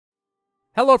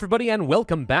Hello everybody and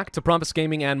welcome back to Pravus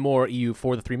Gaming and more EU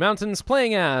for the Three Mountains.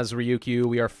 Playing as Ryukyu,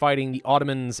 we are fighting the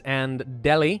Ottomans and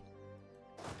Delhi.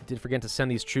 I did forget to send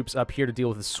these troops up here to deal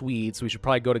with the Swedes, so we should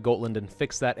probably go to Gotland and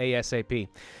fix that ASAP.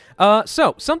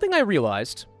 So, something I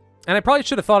realized, and I probably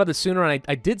should have thought of this sooner, and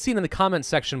I did see it in the comments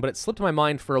section, but it slipped my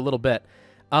mind for a little bit.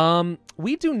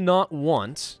 We do not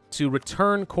want to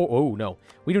return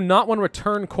we do not want to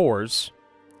return cores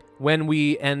when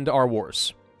we end our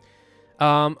wars.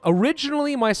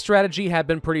 Originally, my strategy had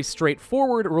been pretty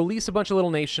straightforward, release a bunch of little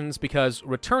nations, because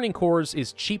returning cores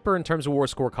is cheaper in terms of war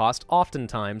score cost,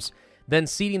 oftentimes, than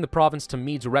ceding the province to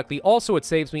me directly. Also, it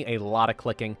saves me a lot of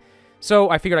clicking,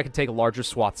 so I figured I could take larger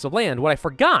swaths of land. What I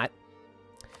forgot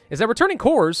is that returning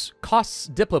cores costs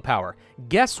Diplo power.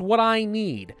 Guess what I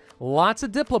need? Lots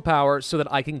of Diplo power so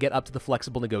that I can get up to the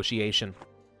flexible negotiation.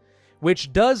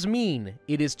 Which does mean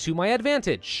it is to my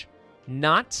advantage,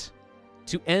 not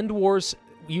to end wars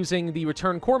using the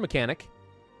return core mechanic,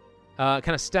 kind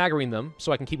of staggering them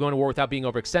so I can keep going to war without being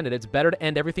overextended. It's better to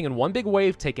end everything in one big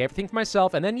wave, take everything for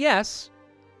myself, and then, yes,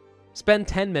 spend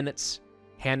 10 minutes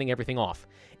handing everything off.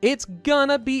 It's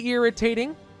gonna be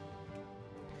irritating,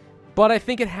 but I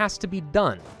think it has to be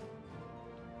done.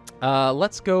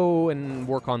 Let's go and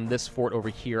work on this fort over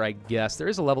here, I guess. There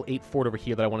is a level 8 fort over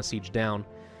here that I want to siege down.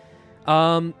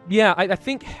 Yeah, I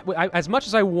think, as much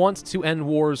as I want to end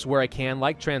wars where I can,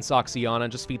 like Transoxiana,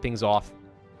 and just feed things off,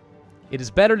 it is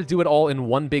better to do it all in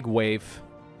one big wave,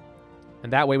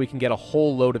 and that way we can get a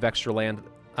whole load of extra land.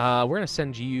 We're going to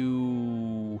send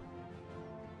you...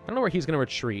 I don't know where he's going to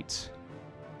retreat.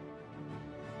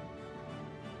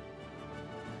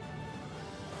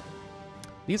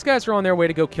 These guys are on their way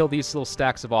to go kill these little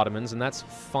stacks of Ottomans, and that's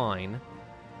fine.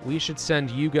 We should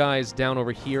send you guys down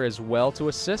over here as well to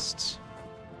assist.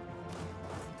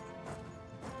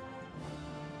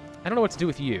 I don't know what to do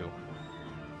with you.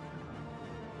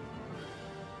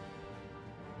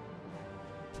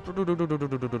 You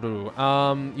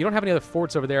don't have any other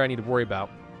forts over there I need to worry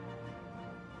about.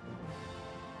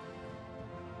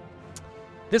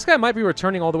 This guy might be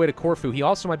returning all the way to Corfu. He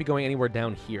also might be going anywhere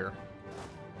down here.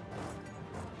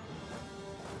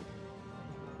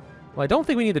 Well, I don't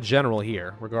think we need the general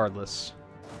here, regardless.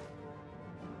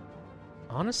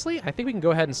 Honestly, I think we can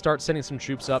go ahead and start sending some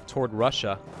troops up toward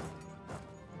Russia.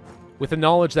 With the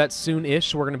knowledge that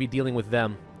soon-ish we're going to be dealing with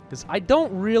them. Because I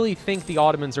don't really think the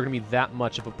Ottomans are going to be that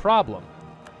much of a problem.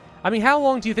 I mean, how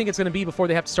long do you think it's going to be before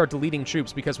they have to start deleting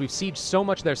troops? Because we've sieged so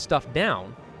much of their stuff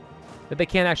down that they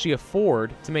can't actually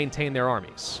afford to maintain their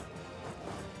armies.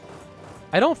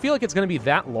 I don't feel like it's going to be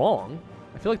that long.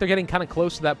 I feel like they're getting kind of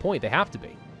close to that point. They have to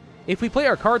be. If we play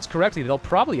our cards correctly, they'll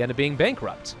probably end up being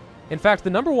bankrupt. In fact,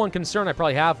 the number one concern I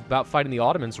probably have about fighting the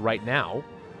Ottomans right now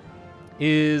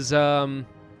is that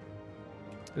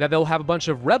they'll have a bunch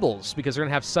of rebels because they're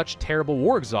going to have such terrible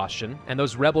war exhaustion, and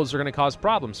those rebels are going to cause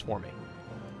problems for me.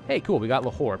 Hey, cool, we got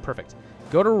Lahore. Perfect.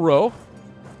 Go to Ro.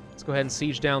 Let's go ahead and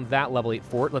siege down that level 8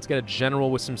 fort. Let's get a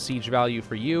general with some siege value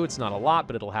for you. It's not a lot,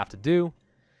 but it'll have to do.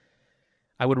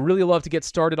 I would really love to get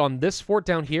started on this fort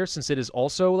down here since it is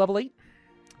also level 8.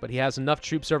 But he has enough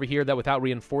troops over here that without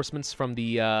reinforcements from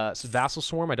the vassal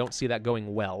swarm, I don't see that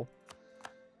going well.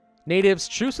 Natives,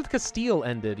 truce with Castile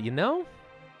ended, you know?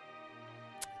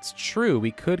 It's true,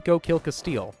 we could go kill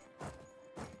Castile.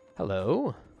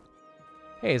 Hello?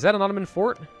 Hey, is that an Ottoman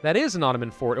fort? That is an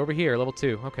Ottoman fort over here, level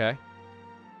 2, okay.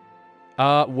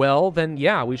 Well, then,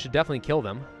 yeah, we should definitely kill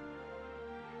them.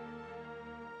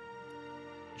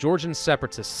 Georgian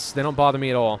separatists, they don't bother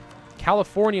me at all.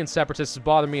 Californian separatists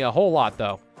bother me a whole lot,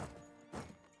 though.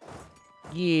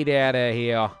 Get out of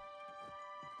here.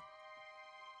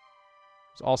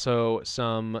 There's also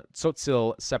some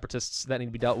Tzotzil separatists that need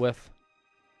to be dealt with.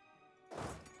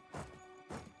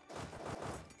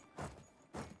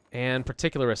 And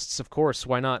particularists, of course.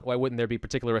 Why not? Why wouldn't there be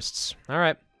particularists? All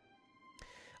right.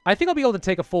 I think I'll be able to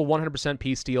take a full 100%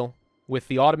 peace deal with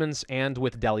the Ottomans and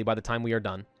with Delhi by the time we are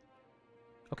done.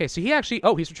 Okay, so he actually...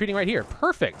 Oh, he's retreating right here.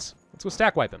 Perfect. Let's go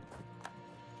stack wipe him.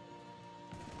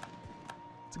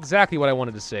 That's exactly what I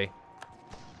wanted to see.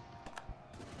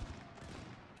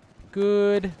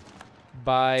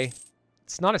 Goodbye.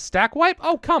 It's not a stack wipe?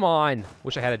 Oh, come on.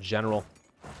 Wish I had a general.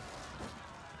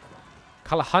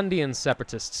 Kalahandian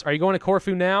separatists. Are you going to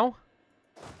Corfu now?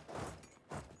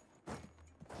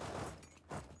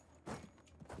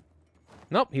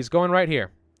 Nope, he's going right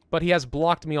here. But he has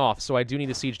blocked me off, so I do need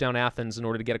to siege down Athens in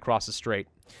order to get across the strait.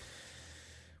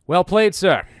 Well played,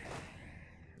 sir.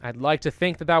 I'd like to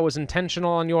think that that was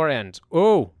intentional on your end.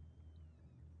 Oh!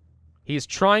 He's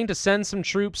trying to send some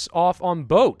troops off on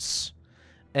boats.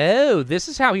 Oh, this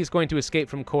is how he's going to escape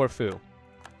from Corfu.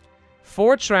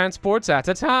 4 transports at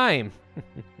a time.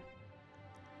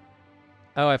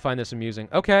 Oh, I find this amusing.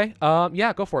 Okay,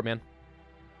 yeah, go for it, man.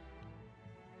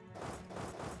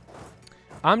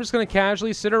 I'm just gonna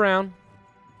casually sit around,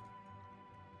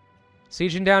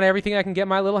 sieging down everything I can get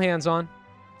my little hands on.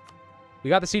 We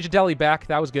got the Siege of Delhi back.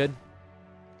 That was good.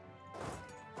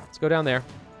 Let's go down there.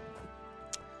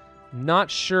 Not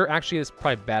sure. Actually, it's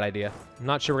probably a bad idea. I'm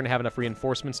not sure we're going to have enough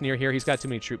reinforcements near here. He's got too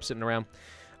many troops sitting around.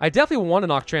 I definitely want to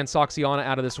knock Transoxiana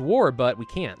out of this war, but we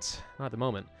can't. Not at the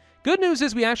moment. Good news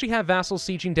is we actually have vassals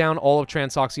sieging down all of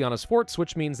Transoxiana's forts,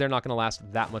 which means they're not going to last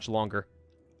that much longer.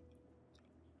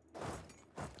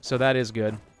 So that is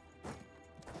good.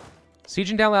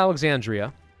 Sieging down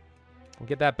Alexandria. We'll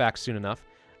get that back soon enough.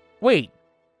 Wait.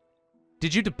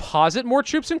 Did you deposit more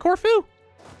troops in Corfu?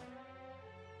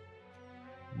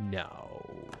 No.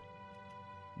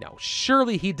 No,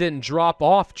 surely he didn't drop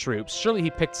off troops. Surely he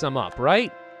picked some up,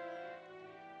 right?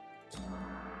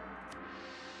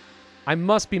 I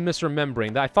must be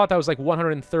misremembering that. I thought that was like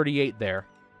 138 there,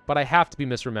 but I have to be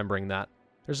misremembering that.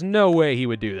 There's no way he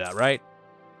would do that, right?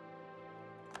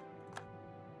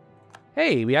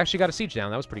 Hey, we actually got a siege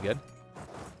down. That was pretty good.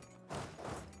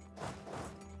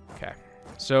 Okay.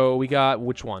 So we got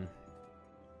which one?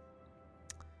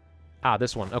 Ah,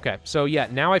 this one. Okay. So yeah,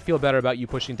 now I feel better about you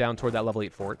pushing down toward that level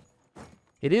 8 fort.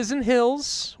 It is in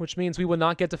hills, which means we will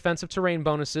not get defensive terrain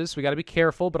bonuses. We got to be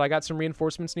careful, but I got some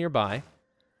reinforcements nearby.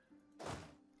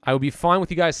 I would be fine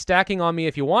with you guys stacking on me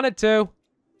if you wanted to.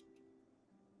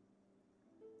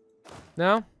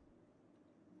 No?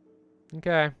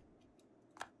 Okay.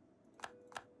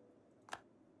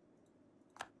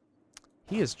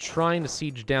 He is trying to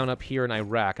siege down up here in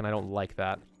Iraq, and I don't like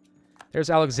that.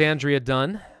 There's Alexandria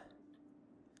done.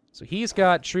 So he's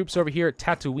got troops over here at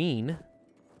Tatooine.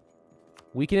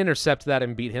 We can intercept that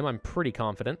and beat him, I'm pretty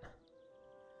confident.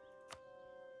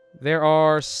 There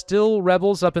are still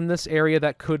rebels up in this area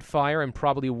that could fire and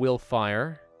probably will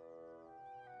fire.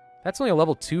 That's only a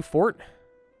level 2 fort?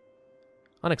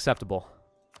 Unacceptable.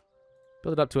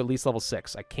 Build it up to at least level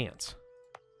 6. I can't.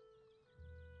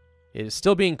 It is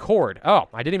still being cored. Oh,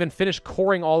 I didn't even finish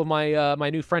coring all of my my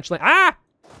new French land. Ah!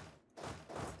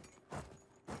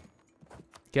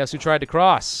 Guess who tried to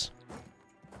cross?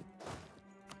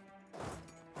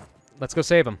 Let's go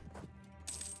save him.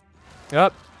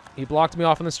 Yup. He blocked me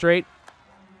off on the straight.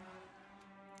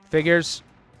 Figures.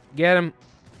 Get him.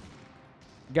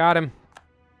 Got him.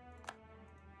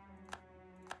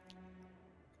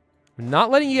 I'm not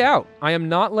letting you out. I am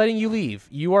not letting you leave.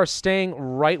 You are staying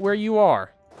right where you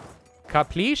are.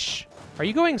 Capiche? Are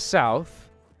you going south?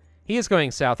 He is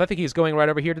going south. I think he's going right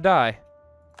over here to die.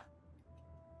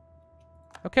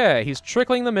 Okay, he's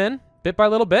trickling them in, bit by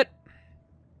little bit.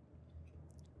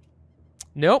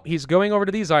 Nope, he's going over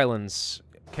to these islands.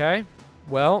 Okay,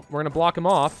 well, we're going to block him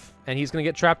off, and he's going to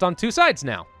get trapped on 2 sides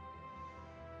now.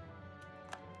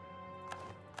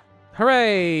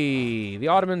 Hooray! The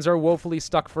Ottomans are woefully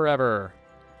stuck forever.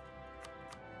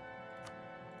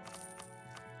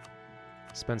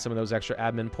 Spend some of those extra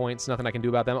admin points. Nothing I can do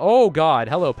about them. Oh, God.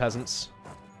 Hello, peasants.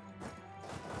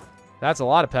 That's a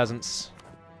lot of peasants.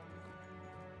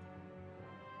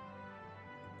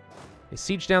 They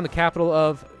siege down the capital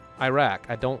of Iraq.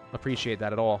 I don't appreciate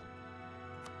that at all.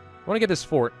 I want to get this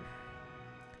fort.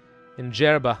 In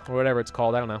Jerba, or whatever it's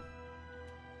called. I don't know.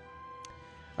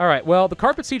 Alright, well, the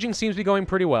carpet sieging seems to be going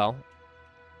pretty well.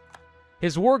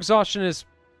 His war exhaustion is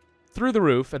through the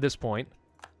roof at this point.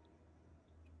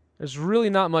 There's really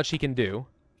not much he can do.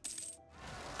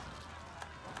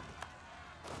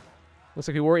 Looks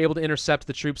like we were able to intercept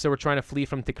the troops that were trying to flee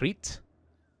from Tikrit.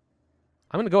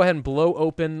 I'm going to go ahead and blow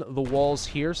open the walls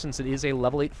here since it is a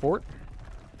level 8 fort.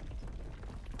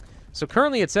 So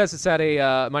currently it says it's at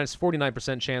a minus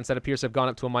 49% chance. That appears to have gone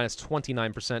up to a minus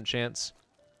 29% chance.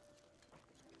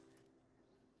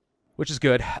 Which is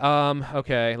good.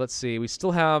 Okay, let's see. We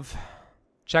still have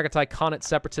Chagatai Khanate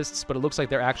separatists, but it looks like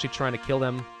they're actually trying to kill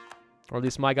them. Or at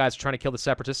least my guys are trying to kill the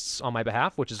separatists on my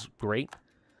behalf, which is great.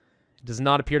 It does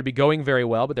not appear to be going very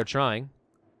well, but they're trying.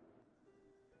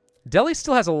 Delhi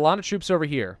still has a lot of troops over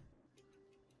here,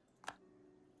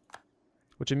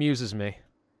 which amuses me.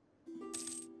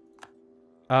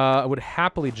 I would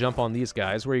happily jump on these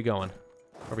guys. Where are you going?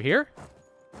 Over here?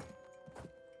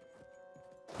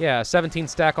 Yeah, 17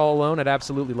 stack all alone. I'd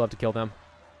absolutely love to kill them.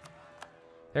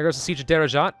 There goes the Siege of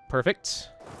Derajat. Perfect.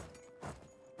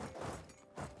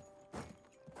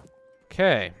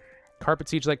 Okay. Carpet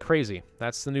siege like crazy.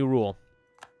 That's the new rule.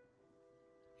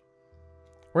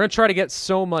 We're going to try to get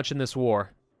so much in this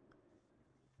war.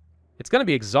 It's going to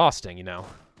be exhausting, you know.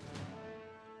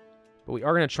 But we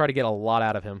are going to try to get a lot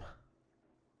out of him.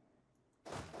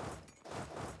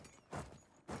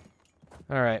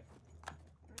 All right.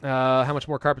 How much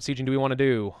more carpet sieging do we want to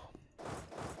do?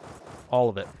 All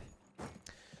of it.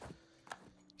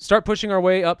 Start pushing our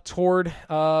way up toward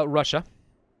Russia.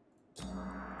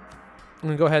 I'm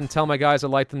going to go ahead and tell my guys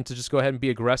I'd like them to just go ahead and be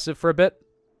aggressive for a bit.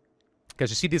 Because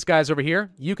you see these guys over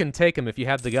here? You can take them if you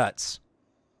have the guts.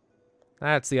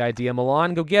 That's the idea,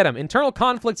 Milan. Go get them. Internal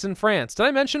conflicts in France. Did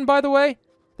I mention, by the way,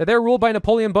 that they're ruled by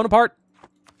Napoleon Bonaparte?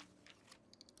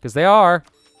 Because they are.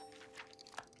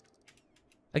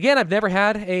 Again, I've never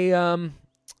had a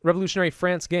Revolutionary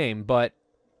France game, but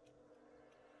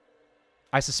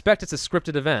I suspect it's a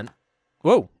scripted event.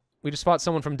 Whoa! We just fought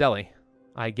someone from Delhi.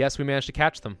 I guess we managed to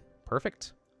catch them.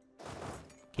 Perfect.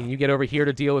 Can you get over here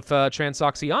to deal with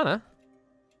Transoxiana?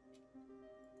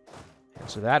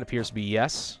 Answer that appears to be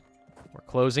yes. We're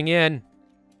closing in.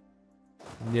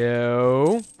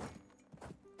 No.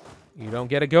 You don't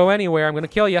get to go anywhere. I'm going to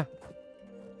kill you. All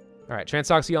right,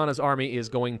 Transoxiana's army is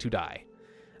going to die.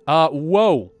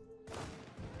 Whoa.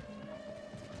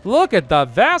 Look at the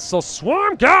vassal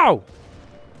swarm go!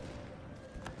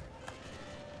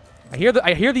 I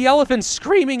hear the elephant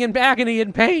screaming in agony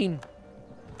and pain.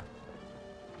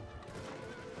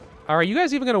 Are you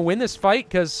guys even going to win this fight?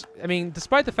 Because, I mean,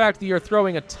 despite the fact that you're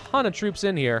throwing a ton of troops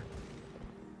in here.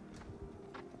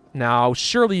 No,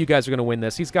 surely you guys are going to win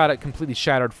this. He's got a completely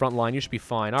shattered front line. You should be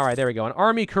fine. All right, there we go. An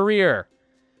army career.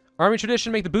 Army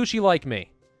tradition, make the Bushi like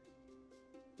me.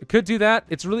 It could do that.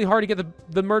 It's really hard to get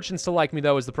the merchants to like me,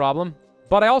 though, is the problem.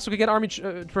 But I also could get army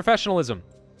professionalism.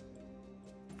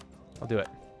 I'll do it.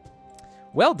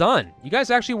 Well done. You guys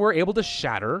actually were able to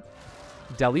shatter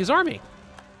Delhi's army.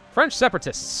 French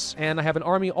separatists. And I have an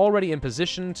army already in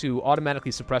position to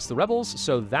automatically suppress the rebels,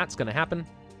 so that's going to happen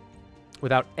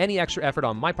without any extra effort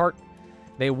on my part.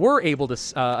 They were able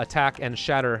to attack and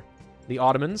shatter the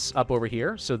Ottomans up over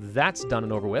here, so that's done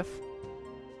and over with.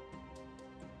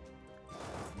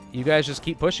 You guys just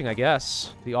keep pushing, I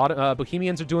guess. The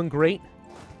Bohemians are doing great.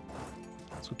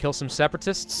 Let's go kill some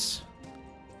separatists.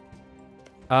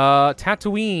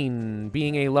 Tatooine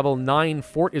being a level 9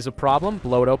 fort is a problem.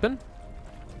 Blow it open.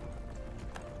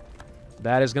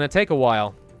 That is going to take a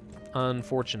while.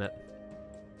 Unfortunate.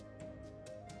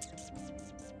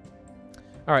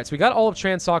 Alright, so we got all of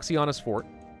Transoxiana's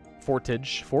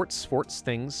forts,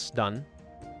 things done.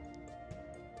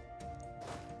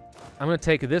 I'm going to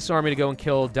take this army to go and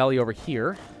kill Delhi over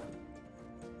here.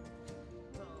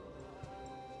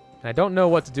 And I don't know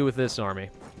what to do with this army.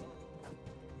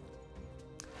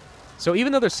 So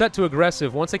even though they're set to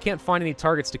aggressive, once they can't find any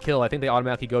targets to kill, I think they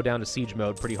automatically go down to siege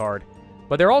mode pretty hard.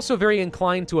 But they're also very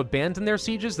inclined to abandon their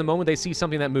sieges the moment they see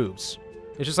something that moves.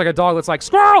 It's just like a dog that's like,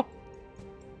 squirrel!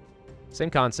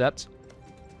 Same concept.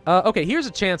 Okay, here's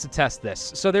a chance to test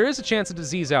this. So there is a chance of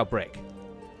disease outbreak.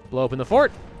 Blow open the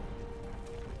fort.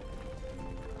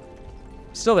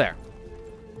 Still there.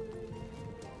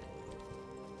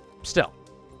 Still.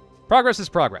 Progress is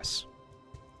progress.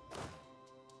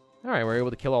 Alright, we're able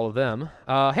to kill all of them.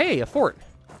 Hey, a fort.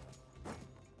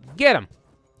 Get him!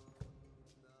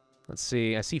 Let's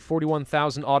see. I see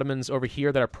 41,000 Ottomans over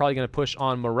here that are probably going to push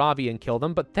on Moravia and kill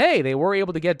them. But hey, they were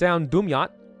able to get down Dumyat.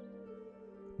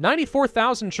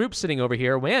 94,000 troops sitting over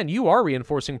here. Man, you are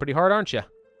reinforcing pretty hard, aren't you?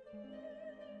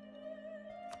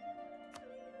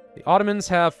 The Ottomans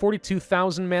have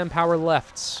 42,000 manpower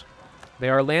left. They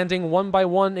are landing one by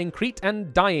one in Crete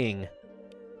and dying.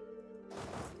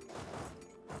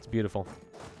 It's beautiful.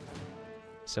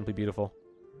 Simply beautiful.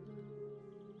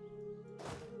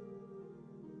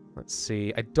 Let's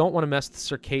see. I don't want to mess with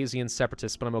Circassian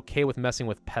separatists, but I'm okay with messing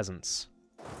with peasants.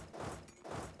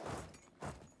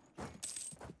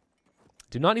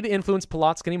 Do not need to influence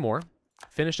Polotsk anymore.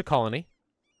 Finished a colony.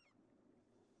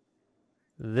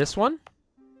 This one.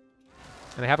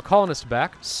 And I have a colonist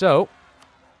back, so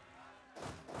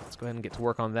let's go ahead and get to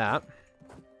work on that.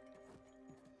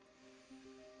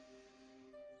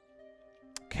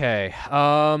 Okay.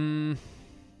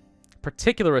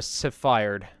 Particularists have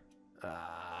fired.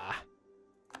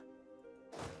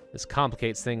 This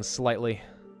complicates things slightly.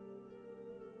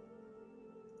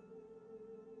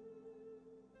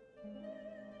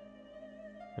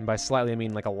 And by slightly, I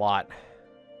mean like a lot.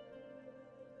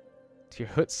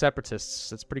 Tirhut separatists.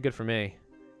 That's pretty good for me.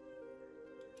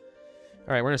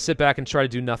 Alright, we're going to sit back and try to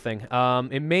do nothing.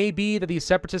 It may be that these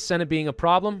separatists end up being a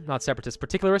problem. Not separatists,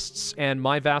 particularists. And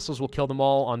my vassals will kill them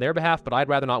all on their behalf, but I'd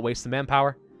rather not waste the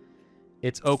manpower.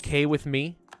 It's okay with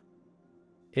me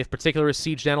if particularists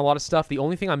siege down a lot of stuff. The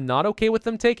only thing I'm not okay with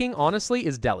them taking, honestly,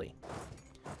 is Delhi.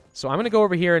 So I'm going to go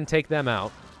over here and take them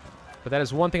out. But that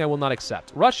is one thing I will not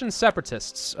accept. Russian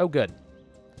separatists. Oh, good.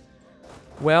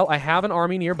 Well, I have an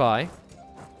army nearby.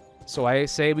 So I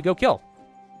say we go kill.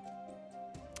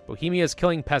 Bohemia is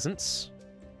killing peasants.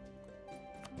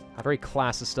 How very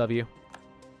classist of you.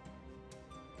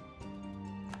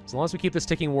 As long as we keep this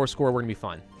ticking war score, we're going to be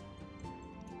fine.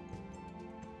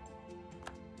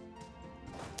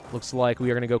 Looks like we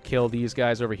are going to go kill these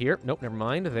guys over here. Nope, never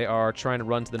mind. They are trying to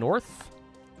run to the north.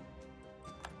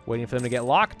 Waiting for them to get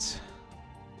locked.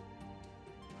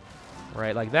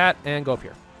 Right, like that, and go up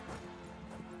here.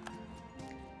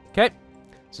 Okay.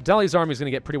 So Delhi's army is going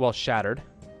to get pretty well shattered.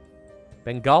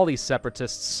 Bengali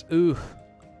separatists. Ooh.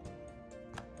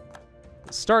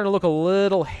 It's starting to look a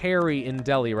little hairy in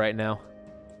Delhi right now.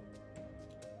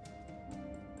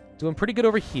 Doing pretty good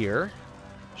over here.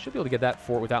 Should be able to get that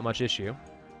fort without much issue.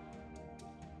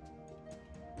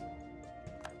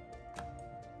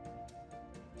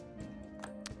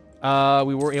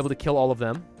 We were able to kill all of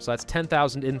them. So that's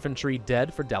 10,000 infantry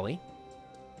dead for Delhi.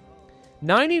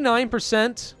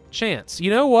 99% chance.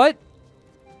 You know what?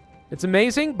 It's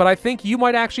amazing, but I think you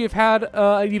might actually have had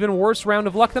an even worse round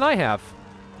of luck than I have.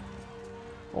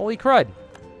 Holy crud.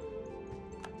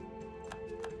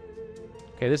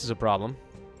 Okay, this is a problem.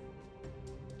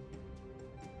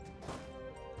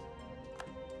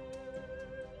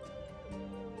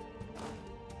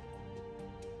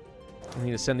 I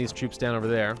need to send these troops down over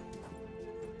there.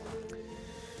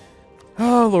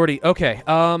 Oh, lordy. Okay.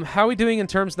 How are we doing in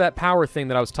terms of that power thing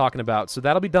that I was talking about? So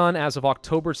that'll be done as of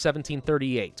October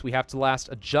 1738. We have to last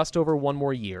just over 1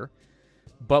 more year.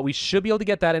 But we should be able to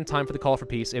get that in time for the call for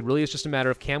peace. It really is just a matter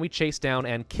of can we chase down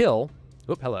and kill...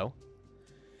 Oop, hello.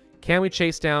 Can we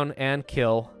chase down and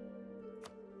kill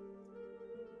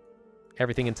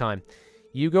everything in time?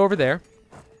 You go over there.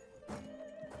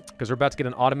 Because we're about to get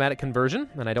an automatic conversion,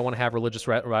 and I don't want to have religious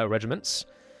regiments.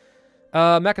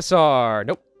 Makassar.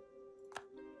 Nope.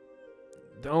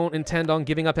 Don't intend on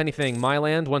giving up anything. My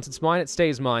land, once it's mine, it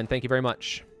stays mine. Thank you very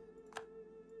much.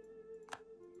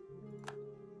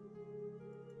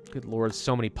 Good lord,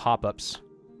 so many pop-ups.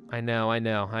 I know.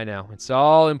 It's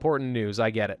all important news. I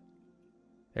get it.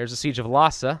 There's the Siege of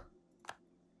Lhasa.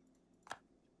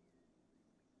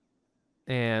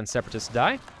 And separatists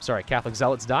die. Sorry, Catholic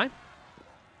zealots die.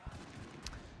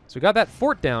 So we got that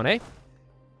fort down, eh?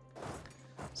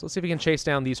 So let's see if we can chase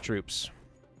down these troops.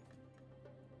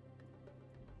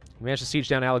 We managed to siege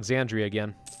down Alexandria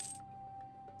again.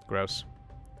 Gross.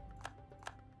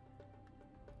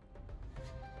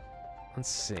 Let's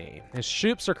see. His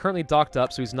troops are currently docked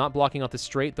up, so he's not blocking off the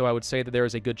strait, though I would say that there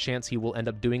is a good chance he will end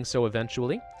up doing so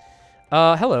eventually.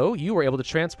 Hello. You were able to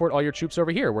transport all your troops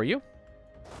over here, were you?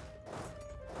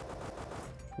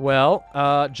 Well,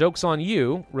 joke's on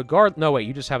you. No, wait,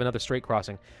 you just have another strait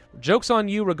crossing. Joke's on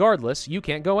you regardless. You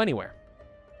can't go anywhere.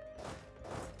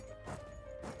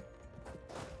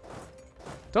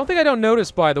 Don't think I don't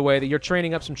notice, by the way, that you're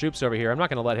training up some troops over here. I'm not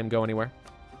going to let him go anywhere.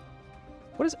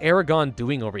 What is Aragon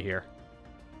doing over here?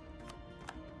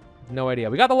 No idea.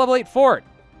 We got the level 8 fort.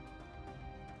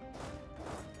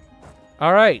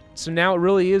 All right, so now it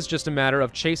really is just a matter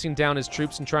of chasing down his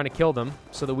troops and trying to kill them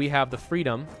so that we have the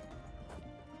freedom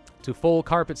to full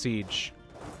carpet siege.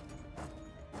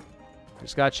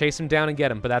 Just gotta chase him down and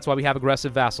get him, but that's why we have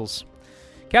aggressive vassals.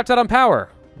 Capped out on power,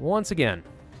 once again.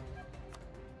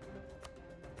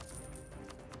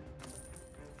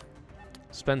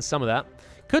 Spend some of that.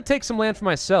 Could take some land for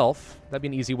myself. That'd be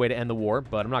an easy way to end the war,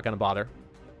 but I'm not gonna bother.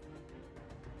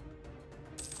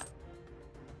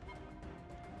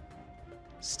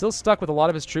 Still stuck with a lot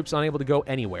of his troops unable to go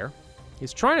anywhere.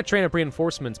 He's trying to train up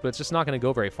reinforcements, but it's just not gonna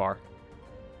go very far.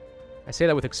 I say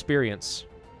that with experience.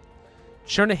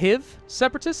 Chernihiv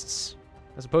separatists?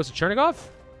 As opposed to Chernigov?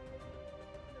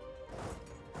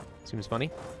 Seems funny.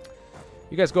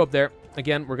 You guys go up there.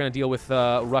 Again, we're going to deal with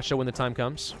Russia when the time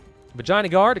comes.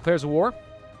 Vijayanagar declares a war.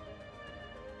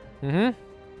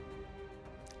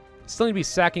 Still need to be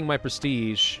sacking my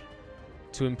prestige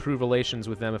to improve relations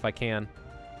with them if I can.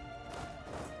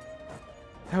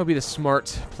 That would be the smart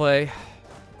play.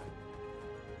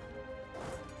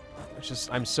 It's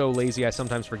just, I'm so lazy I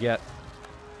sometimes forget.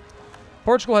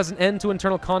 Portugal has an end to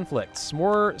internal conflicts.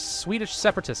 More Swedish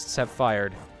separatists have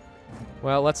fired.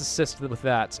 Well, let's assist with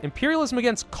that. Imperialism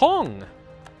against Kong.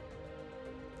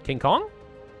 King Kong?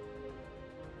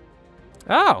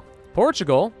 Oh,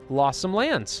 Portugal lost some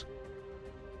lands.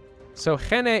 So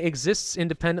Hene exists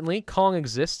independently. Kong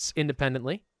exists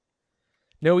independently.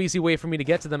 No easy way for me to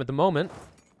get to them at the moment.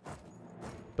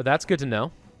 But that's good to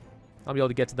know. I'll be able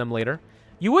to get to them later.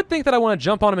 You would think that I want to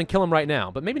jump on them and kill them right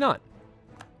now, but maybe not.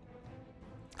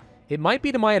 It might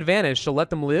be to my advantage to let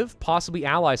them live, possibly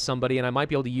ally somebody, and I might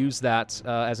be able to use that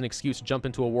as an excuse to jump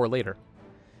into a war later.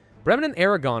 Bremen and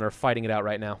Aragon are fighting it out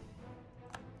right now.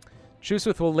 Truce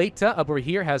with Waleta up over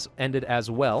here has ended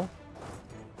as well.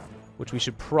 which we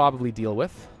should probably deal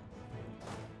with.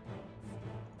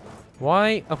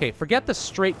 Why? Okay, forget the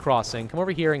straight crossing. Come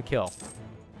over here and kill.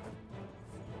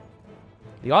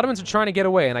 The Ottomans are trying to get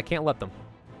away, and I can't let them.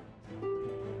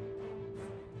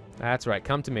 That's right.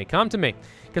 Come to me. Come to me.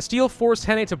 Castile forced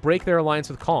Henne to break their alliance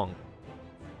with Kong.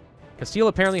 Castile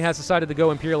apparently has decided to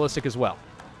go imperialistic as well.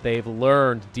 They've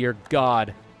learned, dear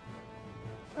God.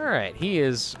 All right, he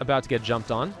is about to get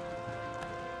jumped on.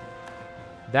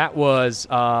 That was,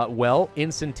 well,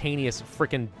 instantaneous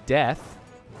frickin' death.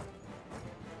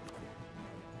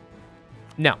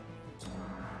 No.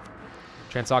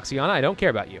 Transoxiana, I don't care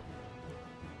about you.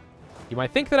 You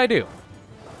might think that I do,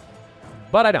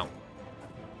 but I don't.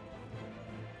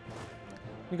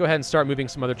 Let me go ahead and start moving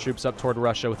some other troops up toward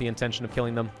Russia with the intention of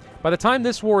killing them. By the time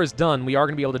this war is done, we are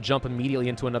going to be able to jump immediately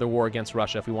into another war against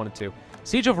Russia if we wanted to.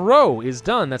 Siege of Rho is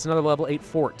done. That's another level 8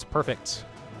 fort. Perfect.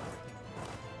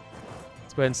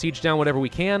 Let's go ahead and siege down whatever we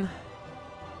can.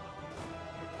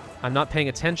 I'm not paying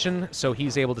attention, so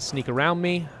he's able to sneak around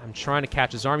me. I'm trying to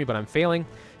catch his army, but I'm failing.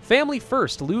 Family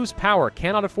first. Lose power.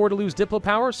 Cannot afford to lose Diplo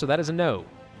power, so that is a no.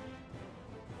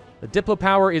 The Diplo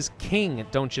power is king,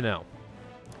 don't you know?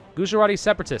 Gujarati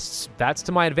separatists. That's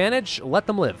to my advantage. Let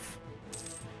them live.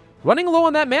 Running low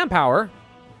on that manpower.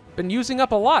 Been using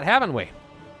up a lot, haven't we?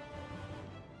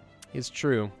 It's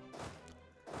true.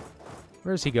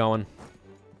 Where's he going?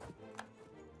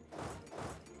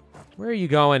 Where are you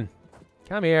going?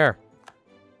 Come here.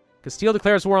 Castile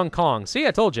declares war on Kong. See,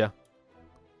 I told you.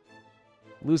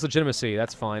 Lose legitimacy.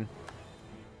 That's fine.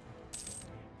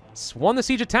 Won the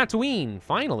siege of Tatooine.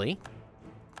 Finally.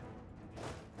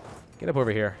 Get up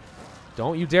over here.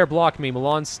 Don't you dare block me.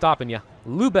 Milan's stopping you.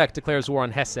 Lubeck declares war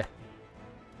on Hesse.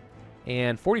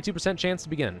 And 42% chance to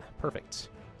begin. Perfect.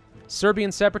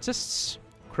 Serbian separatists.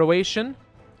 Croatian.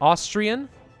 Austrian.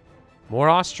 More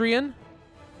Austrian.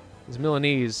 These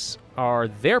Milanese are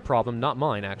their problem, not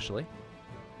mine, actually.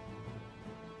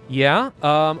 Yeah,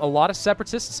 a lot of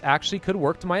separatists actually could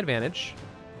work to my advantage.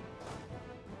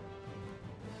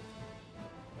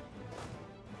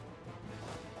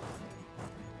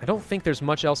 I don't think there's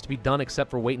much else to be done except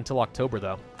for wait until October,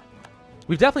 though.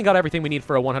 We've definitely got everything we need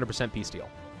for a 100% peace deal.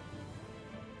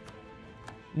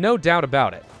 No doubt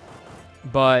about it.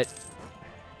 But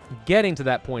getting to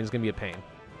that point is going to be a pain.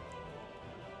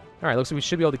 All right, looks like we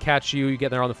should be able to catch you. You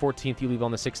get there on the 14th, you leave on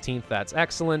the 16th. That's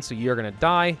excellent, so you're going to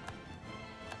die.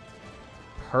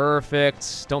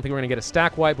 Perfect. Don't think we're going to get a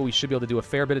stack wipe, but we should be able to do a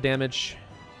fair bit of damage.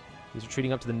 He's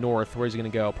retreating up to the north. Where is he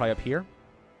going to go? Probably up here?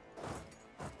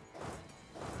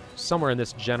 Somewhere in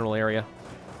this general area,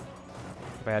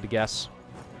 if I had to guess.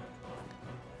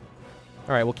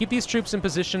 All right, we'll keep these troops in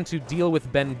position to deal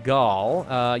with Bengal.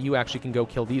 You actually can go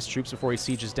kill these troops before he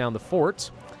sieges down the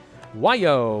fort.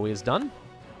 Wayo is done.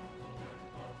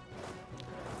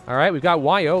 All right, we've got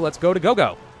Wayo. Let's go to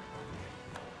Go-Go.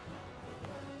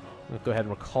 I'll go ahead and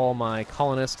recall my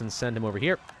colonist and send him over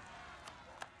here.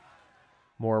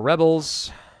 More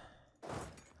rebels.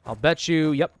 I'll bet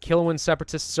you, yep, Kilowin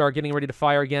separatists are getting ready to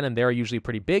fire again, and they're usually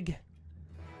pretty big.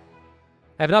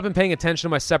 I have not been paying attention to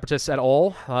my separatists at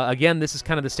all. Again, this is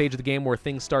kind of the stage of the game where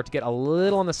things start to get a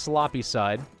little on the sloppy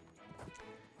side,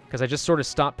 because I just sort of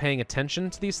stopped paying attention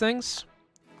to these things.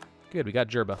 Good, we got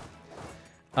Jerba.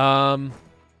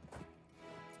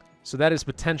 So that is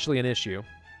potentially an issue.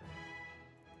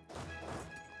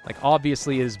 Like,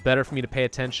 obviously, it is better for me to pay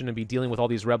attention and be dealing with all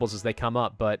these rebels as they come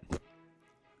up, but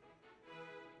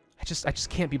I just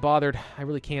can't be bothered. I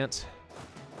really can't.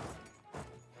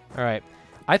 All right.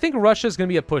 I think Russia's going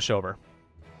to be a pushover.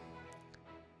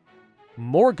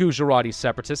 More Gujarati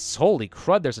separatists. Holy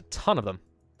crud, there's a ton of them.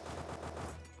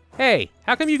 Hey,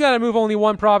 how come you got to move only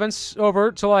one province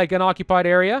over to, like, an occupied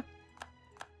area?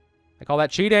 I call that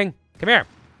cheating. Come here.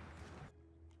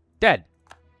 Dead.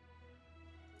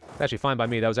 It's actually fine by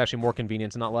me. That was actually more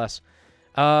convenient and not less.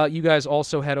 You guys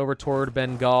also head over toward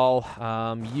Bengal.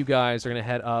 You guys are going to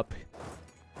head up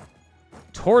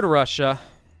toward Russia.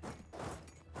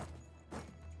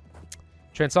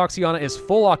 Transoxiana is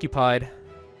full occupied,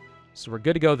 so we're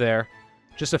good to go there.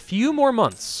 Just a few more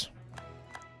months.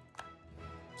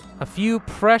 A few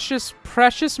precious,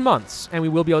 precious months, and we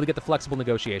will be able to get the flexible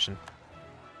negotiation.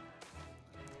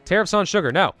 Tariffs on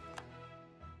sugar, no.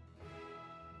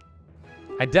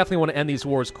 I definitely want to end these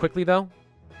wars quickly, though.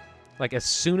 Like, as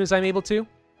soon as I'm able to.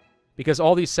 Because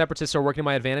all these separatists are working to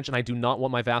my advantage, and I do not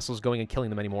want my vassals going and killing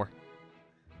them anymore.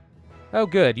 Oh,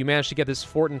 good. You managed to get this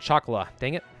fort in Chakla.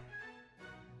 Dang it.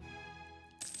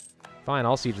 Fine,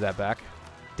 I'll siege that back.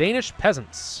 Danish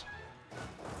peasants.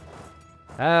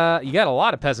 You got a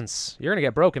lot of peasants. You're gonna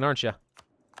get broken, aren't you?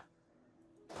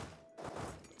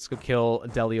 Let's go kill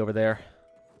Delhi over there.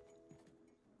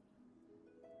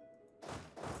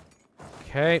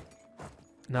 Okay.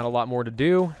 Not a lot more to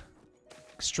do.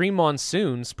 Extreme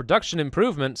monsoons. Production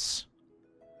improvements.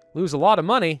 Lose a lot of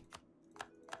money.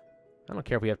 I don't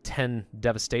care if we have 10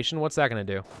 devastation. What's that going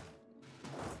to do?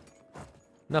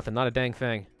 Nothing. Not a dang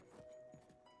thing.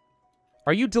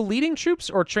 Are you deleting troops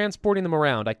or transporting them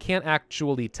around? I can't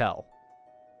actually tell.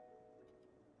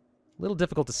 A little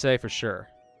difficult to say for sure.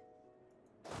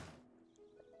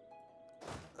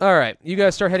 Alright, you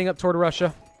guys start heading up toward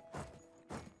Russia.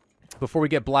 Before we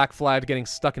get black flagged getting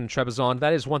stuck in Trebizond,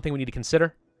 that is one thing we need to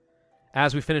consider.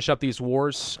 As we finish up these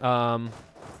wars,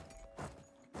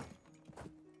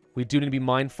 we do need to be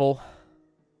mindful.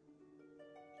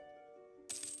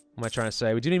 What am I trying to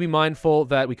say? We do need to be mindful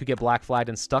that we could get black flagged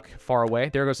and stuck far away.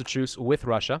 There goes the truce with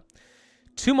Russia.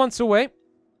 2 months away.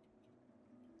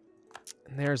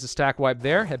 And there's the stack wipe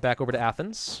there. Head back over to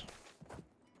Athens.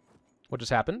 What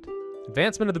just happened?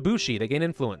 Advancement of the Bushi. They gain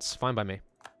influence. Fine by me.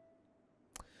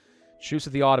 Truce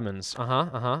with the Ottomans.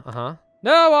 No,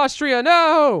 Austria,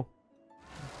 no!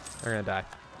 They're gonna die.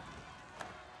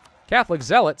 Catholic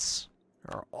zealots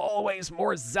are always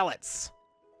more zealots.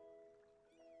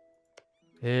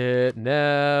 It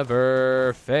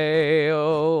never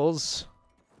fails.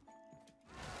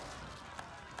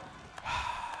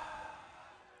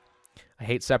 I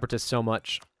hate separatists so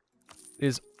much. It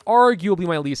is arguably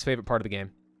my least favorite part of the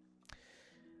game.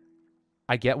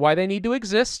 I get why they need to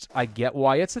exist. I get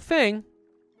why it's a thing.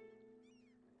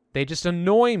 They just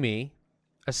annoy me,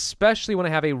 especially when I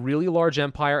have a really large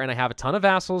empire and I have a ton of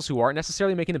vassals who aren't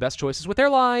necessarily making the best choices with their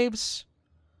lives.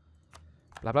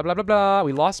 Blah, blah, blah, blah, blah.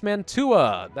 We lost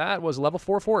Mantua. That was level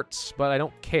 4 forts, but I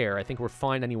don't care. I think we're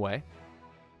fine anyway.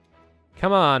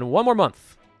 Come on, 1 more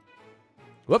month.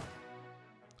 Whoop.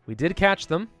 We did catch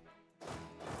them.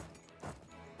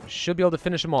 Should be able to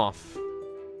finish them off.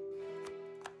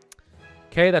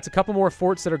 Okay, that's a couple more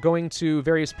forts that are going to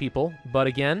various people, but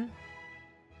again,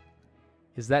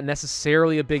 is that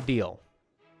necessarily a big deal?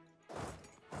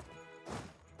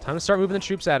 Time to start moving the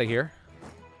troops out of here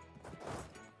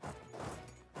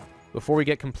before we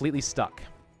get completely stuck.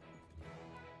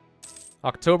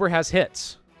 October has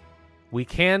hit. We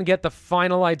can get the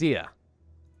final idea.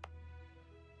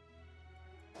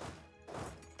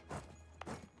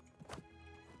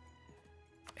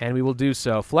 And we will do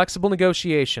so. Flexible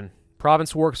negotiation.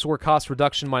 Province works war cost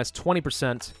reduction minus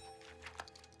 20%.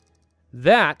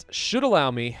 That should allow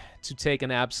me to take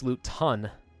an absolute ton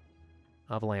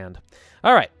of land.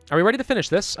 All right. Are we ready to finish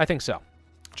this? I think so.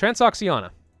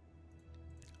 Transoxiana.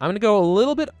 I'm going to go a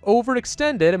little bit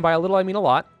overextended, and by a little I mean a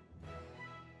lot.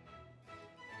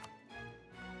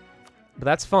 But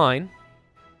that's fine.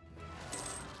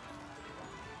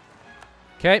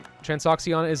 Okay.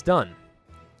 Transoxiana is done.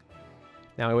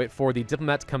 Now we wait for the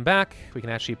diplomat to come back. We can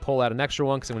actually pull out an extra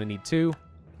one because I'm going to need 2.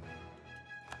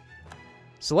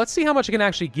 So let's see how much I can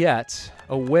actually get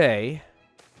away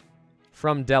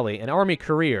from Delhi. An army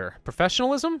career.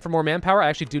 Professionalism for more manpower? I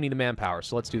actually do need a manpower,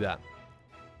 so let's do that.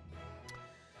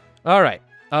 All right.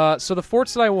 So the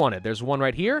forts that I wanted. There's one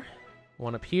right here,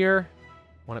 one up here,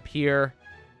 one up here,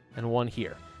 and one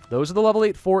here. Those are the level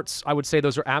 8 forts. I would say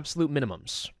those are absolute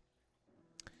minimums.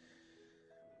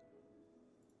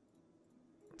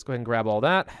 Let's go ahead and grab all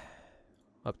that.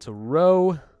 Up to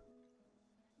row.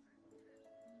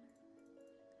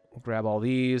 We'll grab all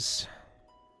these.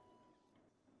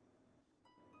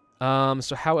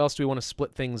 So how else do we want to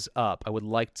split things up? I would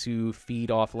like to feed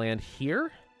off land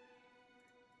here.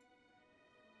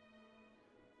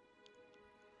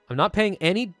 I'm not paying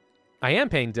any... I am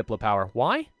paying Diplo power.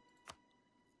 Why?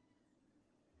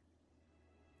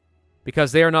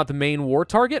 Because they are not the main war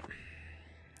target?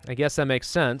 I guess that makes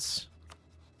sense.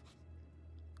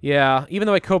 Yeah, even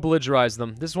though I co-belligerize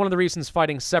them, this is one of the reasons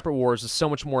fighting separate wars is so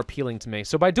much more appealing to me.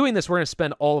 So by doing this, we're going to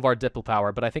spend all of our Diplo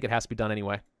power, but I think it has to be done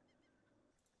anyway.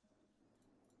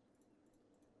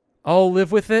 I'll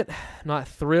live with it. Not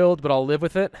thrilled, but I'll live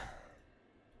with it.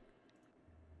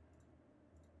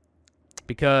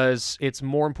 Because it's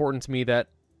more important to me that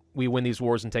we win these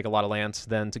wars and take a lot of lands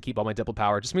than to keep all my Diplo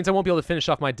power. It just means I won't be able to finish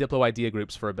off my Diplo idea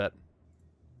groups for a bit.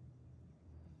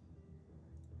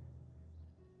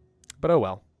 But oh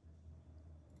well.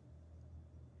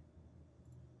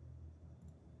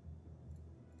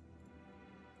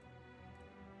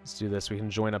 Let's do this. We can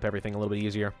join up everything a little bit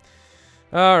easier.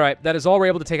 All right, that is all we're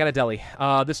able to take out of Delhi.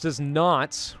 This does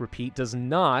not, repeat, does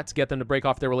not get them to break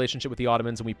off their relationship with the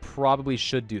Ottomans, and we probably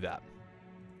should do that.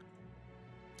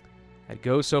 I'd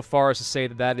go so far as to say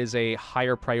that that is a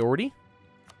higher priority,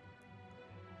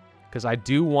 because I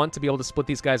do want to be able to split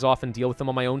these guys off and deal with them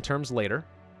on my own terms later.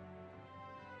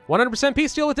 100%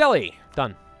 peace deal with Delhi.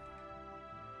 Done.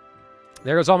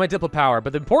 There goes all my Diplo power.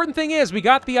 But the important thing is we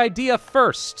got the idea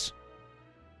first.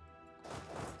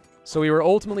 So we were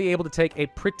ultimately able to take a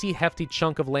pretty hefty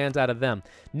chunk of land out of them.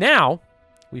 Now,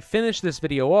 we finish this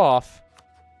video off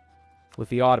with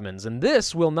the Ottomans. And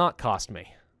this will not cost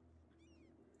me.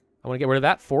 I want to get rid of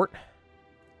that fort.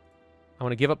 I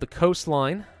want to give up the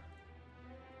coastline.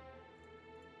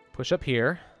 Push up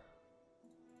here.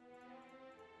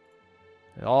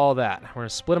 And all that. We're going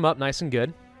to split them up nice and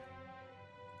good.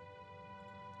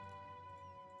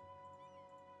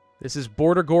 This is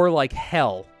border gore like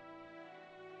hell.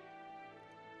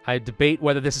 I debate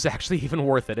whether this is actually even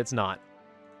worth it. It's not.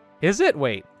 Is it?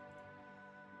 Wait.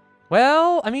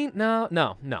 Well, I mean,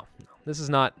 no. This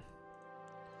is not...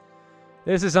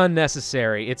 This is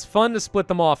unnecessary. It's fun to split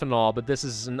them off and all, but this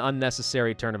is an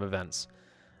unnecessary turn of events.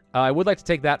 I would like to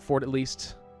take that fort at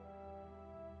least.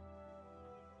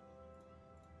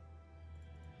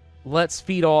 Let's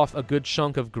feed off a good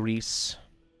chunk of Greece.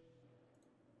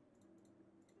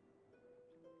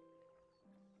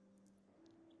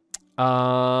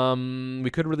 We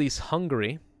could release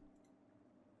Hungary.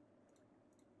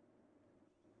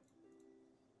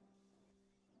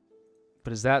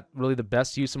 But is that really the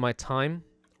best use of my time?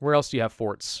 Where else do you have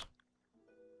forts?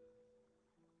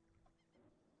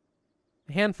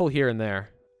 A handful here and there.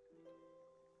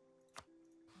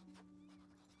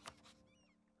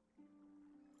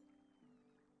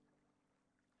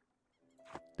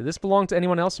 Did this belong to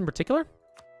anyone else in particular?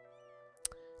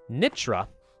 Nitra?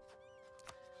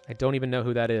 I don't even know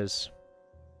who that is.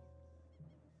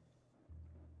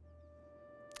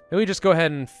 Maybe we just go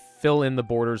ahead and fill in the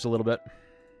borders a little bit.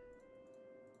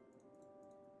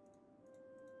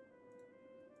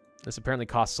 This apparently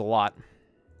costs a lot.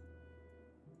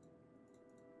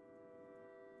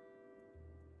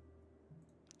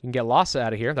 You can get Lhasa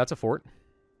out of here. That's a fort.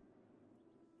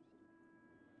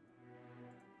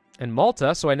 And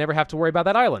Malta, so I never have to worry about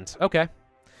that island. Okay.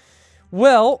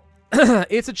 Well,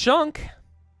 it's a chunk.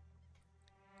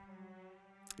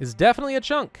 It's definitely a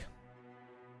chunk.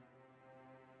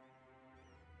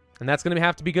 And that's going to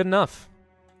have to be good enough.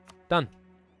 Done.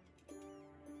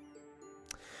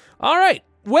 All right.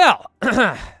 Well,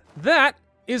 that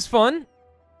is fun.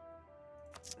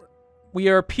 We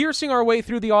are piercing our way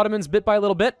through the Ottomans bit by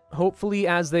little bit. Hopefully,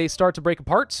 as they start to break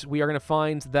apart, we are going to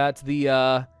find that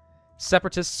the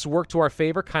separatists work to our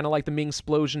favor, kind of like the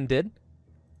Ming-splosion did.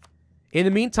 In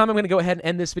the meantime, I'm going to go ahead and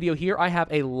end this video here. I have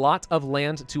a lot of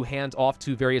land to hand off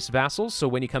to various vassals, so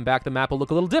when you come back, the map will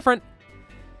look a little different.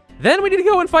 Then we need to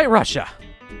go and fight Russia.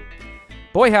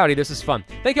 Boy, howdy, this is fun.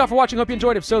 Thank you all for watching. Hope you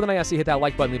enjoyed. If so, then I ask you to hit that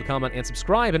like button, leave a comment, and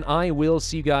subscribe, and I will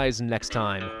see you guys next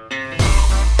time.